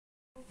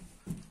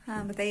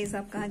हाँ बताइए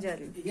साहब, कहाँ जा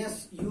रहे हो?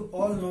 Yes, you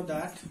all know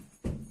that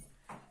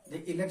the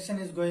election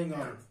is going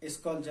on. It's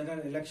called general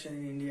election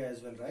in India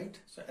as well, right?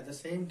 So at the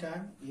same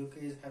time,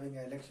 UK is having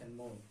an election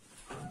mode.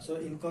 So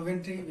in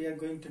Coventry, we are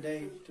going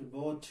today to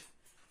vote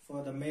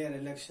for the mayor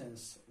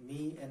elections,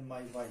 me and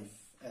my wife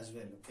as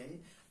well, okay?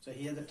 So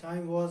here the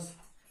time was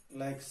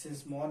like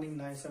since morning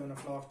 7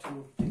 o'clock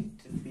to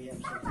 10 p.m.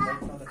 So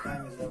right now the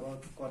time is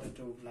about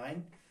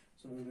 8:45.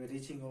 So we will be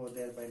reaching over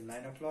there by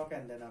 9 o'clock,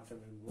 and then after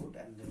we vote,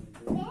 and then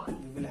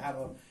we will have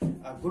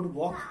a good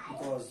walk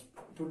because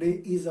today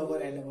is our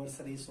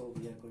anniversary, so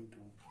we are going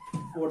to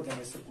vote them.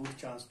 It's a good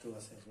chance to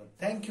us as well.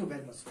 Thank you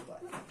very much, Subha.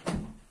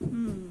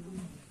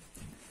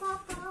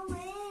 Papa,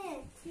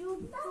 wait. You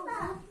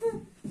forgot the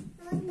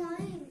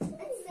time.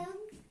 It's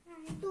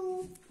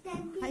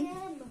 10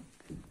 p.m.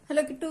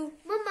 Hello Kittu.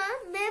 मम्मा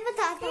मैं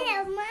बताता हूँ।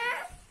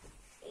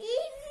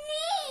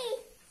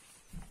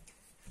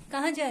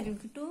 कहाँ जा रही हो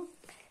किट्टू?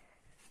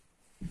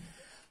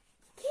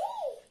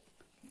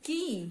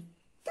 की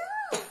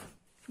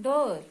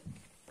door.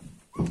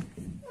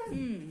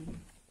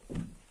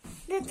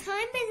 The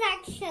time is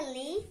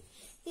actually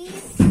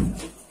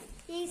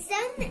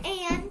 7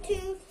 a.m. to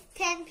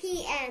 10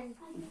 p.m.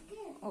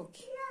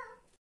 Okay.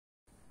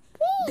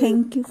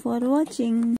 Thank you for watching.